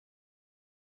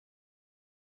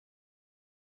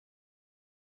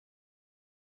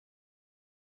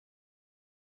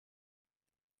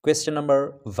Question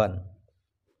number 1.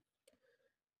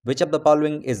 Which of the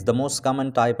following is the most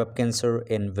common type of cancer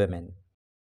in women?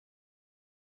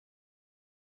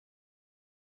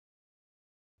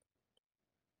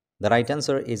 The right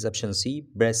answer is option C,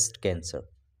 breast cancer.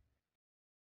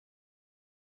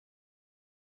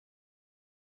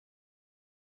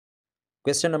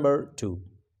 Question number 2.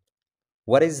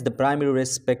 What is the primary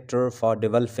risk factor for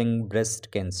developing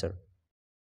breast cancer?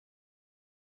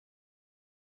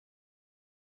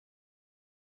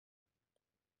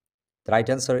 The right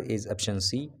answer is option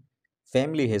C,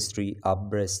 family history of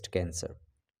breast cancer.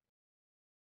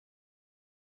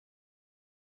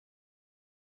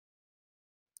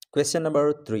 Question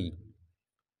number 3.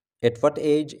 At what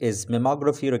age is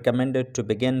mammography recommended to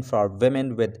begin for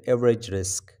women with average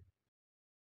risk?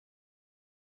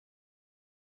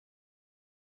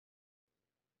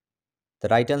 The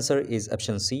right answer is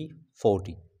option C,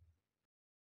 40.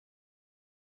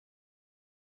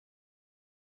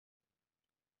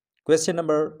 Question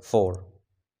number 4.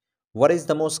 What is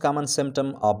the most common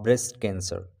symptom of breast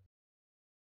cancer?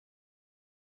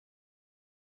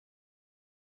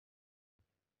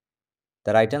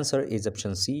 The right answer is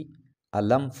option C, a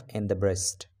lump in the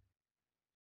breast.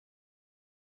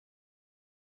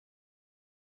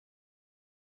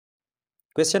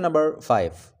 Question number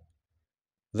 5.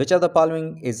 Which of the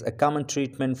following is a common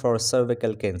treatment for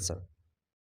cervical cancer?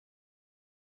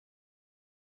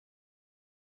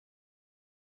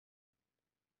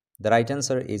 The right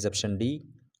answer is option D,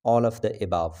 all of the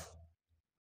above.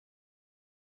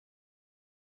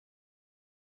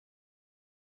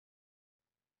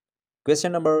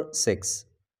 Question number 6.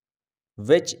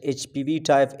 Which HPV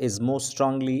type is most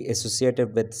strongly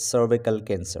associated with cervical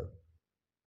cancer?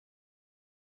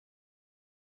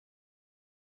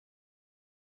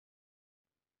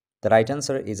 The right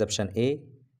answer is option A,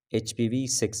 HPV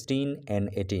 16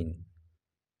 and 18.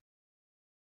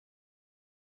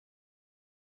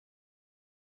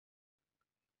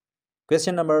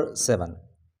 Question number 7.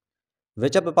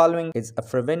 Which of the following is a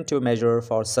preventive measure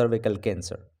for cervical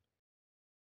cancer?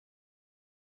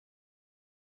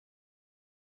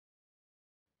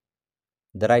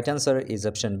 The right answer is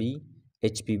option B,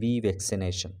 HPV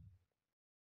vaccination.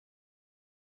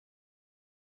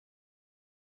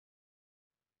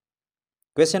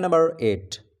 Question number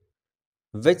 8.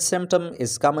 Which symptom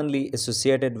is commonly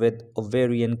associated with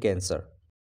ovarian cancer?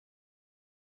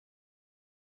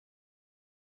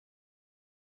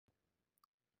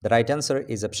 The right answer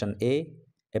is option A,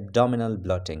 abdominal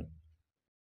bloating.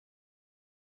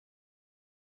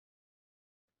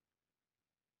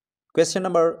 Question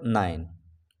number 9.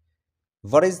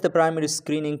 What is the primary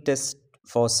screening test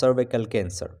for cervical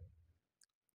cancer?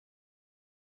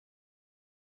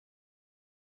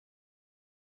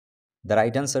 The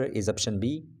right answer is option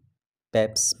B,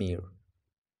 pap smear.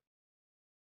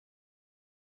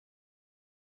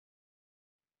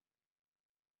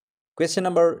 Question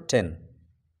number 10.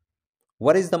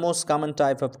 What is the most common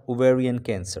type of ovarian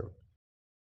cancer?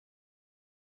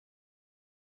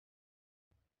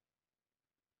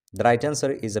 The right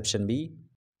answer is option B,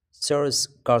 serous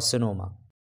carcinoma.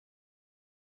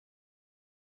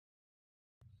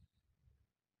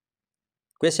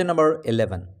 Question number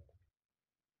 11.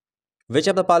 Which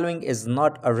of the following is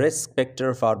not a risk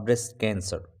factor for breast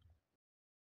cancer?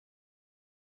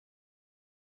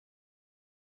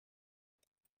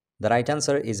 The right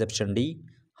answer is option D,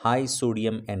 high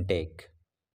sodium intake.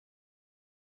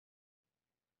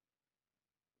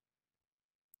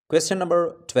 Question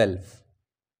number 12.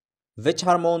 Which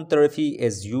hormone therapy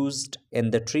is used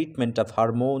in the treatment of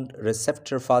hormone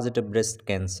receptor positive breast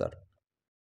cancer?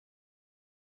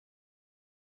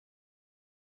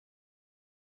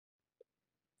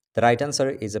 The right answer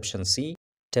is option C,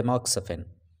 tamoxifen.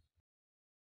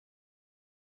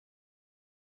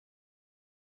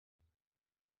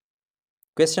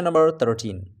 Question number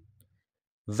 13.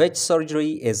 Which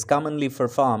surgery is commonly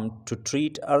performed to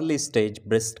treat early stage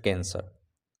breast cancer?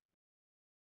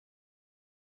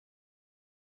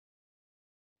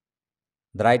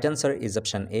 The right answer is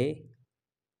option A,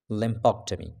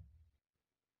 lumpectomy.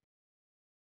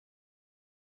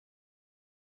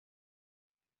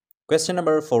 Question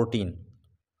number 14.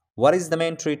 What is the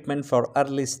main treatment for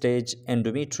early stage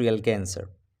endometrial cancer?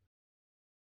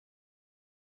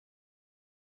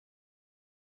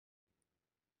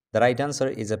 The right answer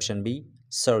is option B,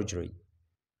 surgery,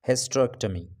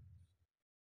 hysterectomy.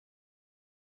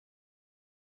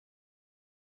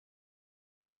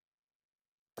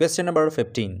 Question number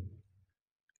 15.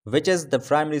 Which is the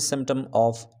primary symptom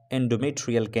of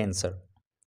endometrial cancer?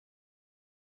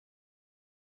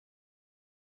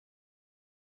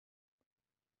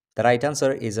 The right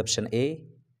answer is option A,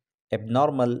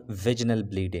 abnormal vaginal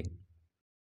bleeding.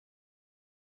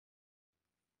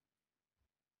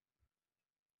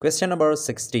 Question number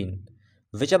 16.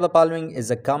 Which of the following is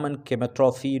a common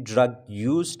chemotherapy drug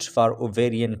used for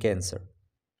ovarian cancer?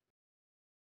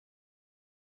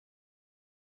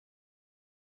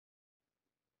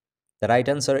 The right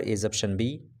answer is option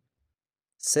B,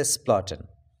 cisplatin.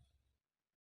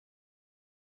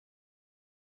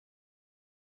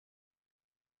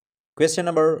 Question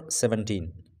number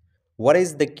 17. What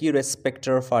is the key risk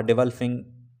factor for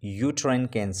developing uterine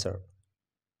cancer?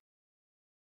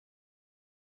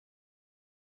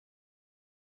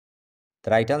 The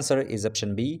right answer is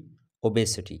option B,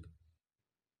 obesity.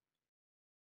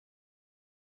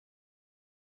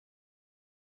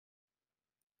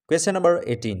 Question number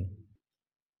 18.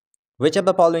 Which of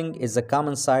the following is a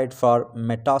common site for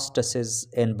metastasis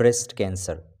in breast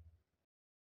cancer?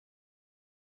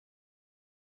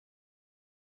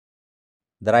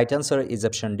 The right answer is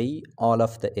option D, all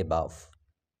of the above.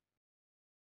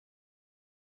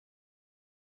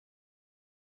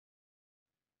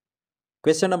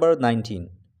 Question number 19.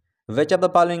 Which of the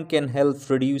following can help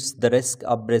reduce the risk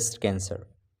of breast cancer?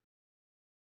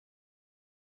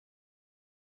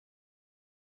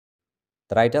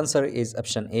 The right answer is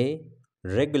option A,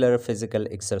 regular physical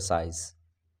exercise.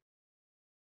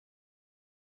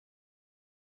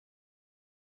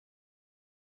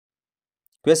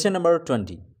 Question number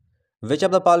 20. Which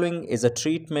of the following is a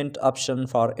treatment option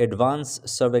for advanced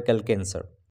cervical cancer?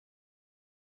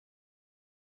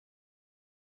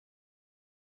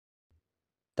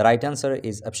 The right answer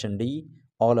is option D,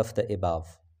 all of the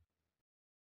above.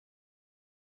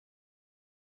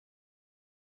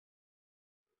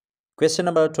 Question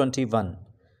number 21.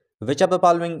 Which of the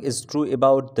following is true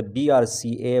about the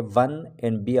BRCA1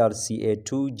 and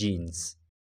BRCA2 genes?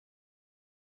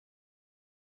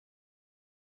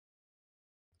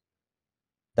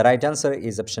 The right answer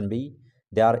is option B.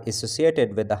 They are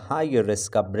associated with a higher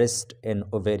risk of breast and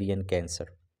ovarian cancer.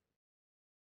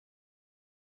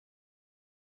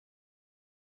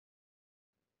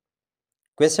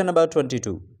 Question number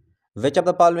 22. Which of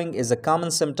the following is a common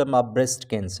symptom of breast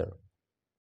cancer?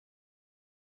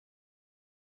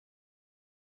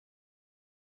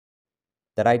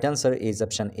 The right answer is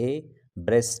option A,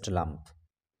 breast lump.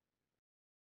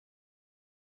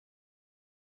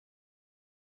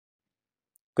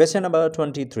 Question number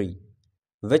 23.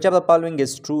 Which of the following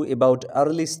is true about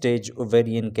early stage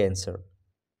ovarian cancer?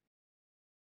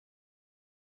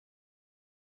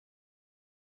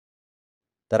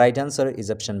 The right answer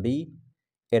is option B.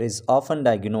 It is often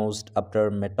diagnosed after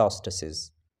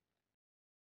metastasis.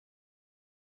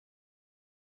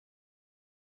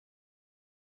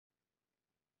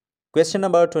 Question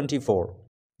number 24.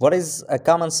 What is a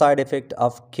common side effect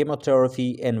of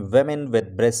chemotherapy in women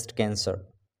with breast cancer?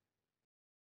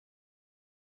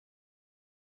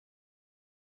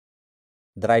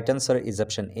 The right answer is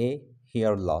option A,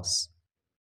 hair loss.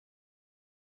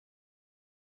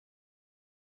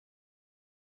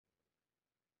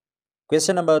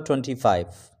 Question number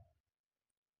 25.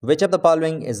 Which of the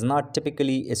following is not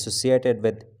typically associated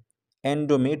with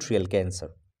endometrial cancer?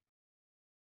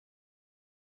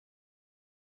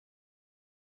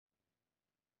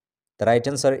 The right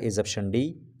answer is option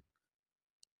D,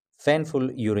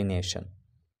 painful urination.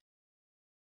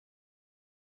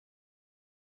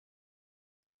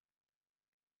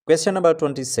 Question number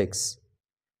 26.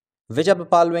 Which of the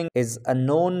following is a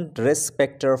known risk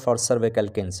factor for cervical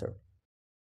cancer?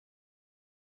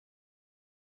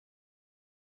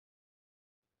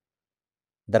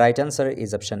 The right answer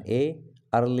is option A,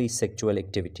 early sexual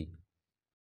activity.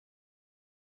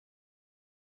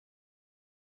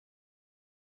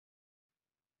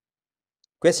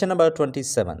 Question number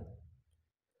 27.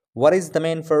 What is the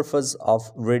main purpose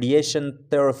of radiation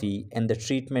therapy in the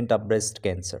treatment of breast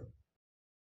cancer?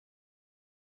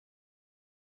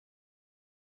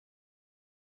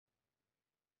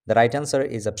 The right answer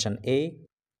is option A,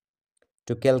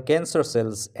 to kill cancer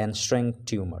cells and shrink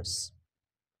tumors.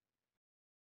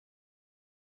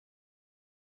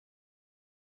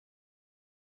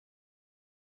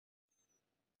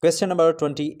 Question number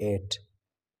 28.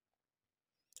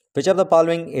 Which of the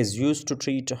following is used to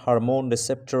treat hormone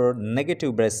receptor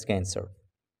negative breast cancer?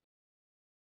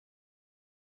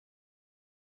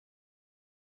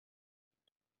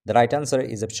 The right answer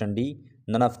is option D,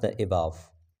 none of the above.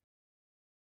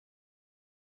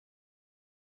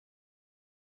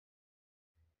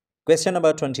 Question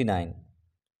number 29.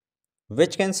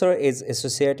 Which cancer is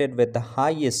associated with the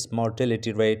highest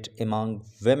mortality rate among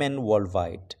women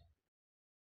worldwide?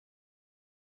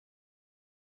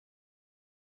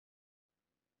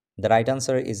 The right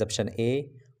answer is option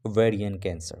A, ovarian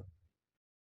cancer.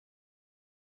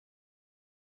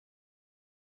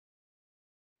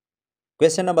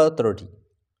 Question number 30.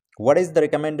 What is the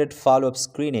recommended follow-up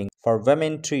screening for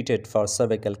women treated for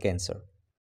cervical cancer?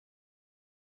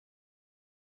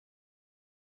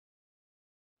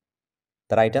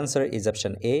 The right answer is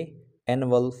option A,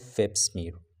 annual Pap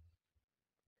smear.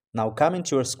 Now coming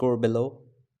to your score below,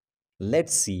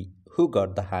 let's see who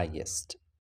got the highest.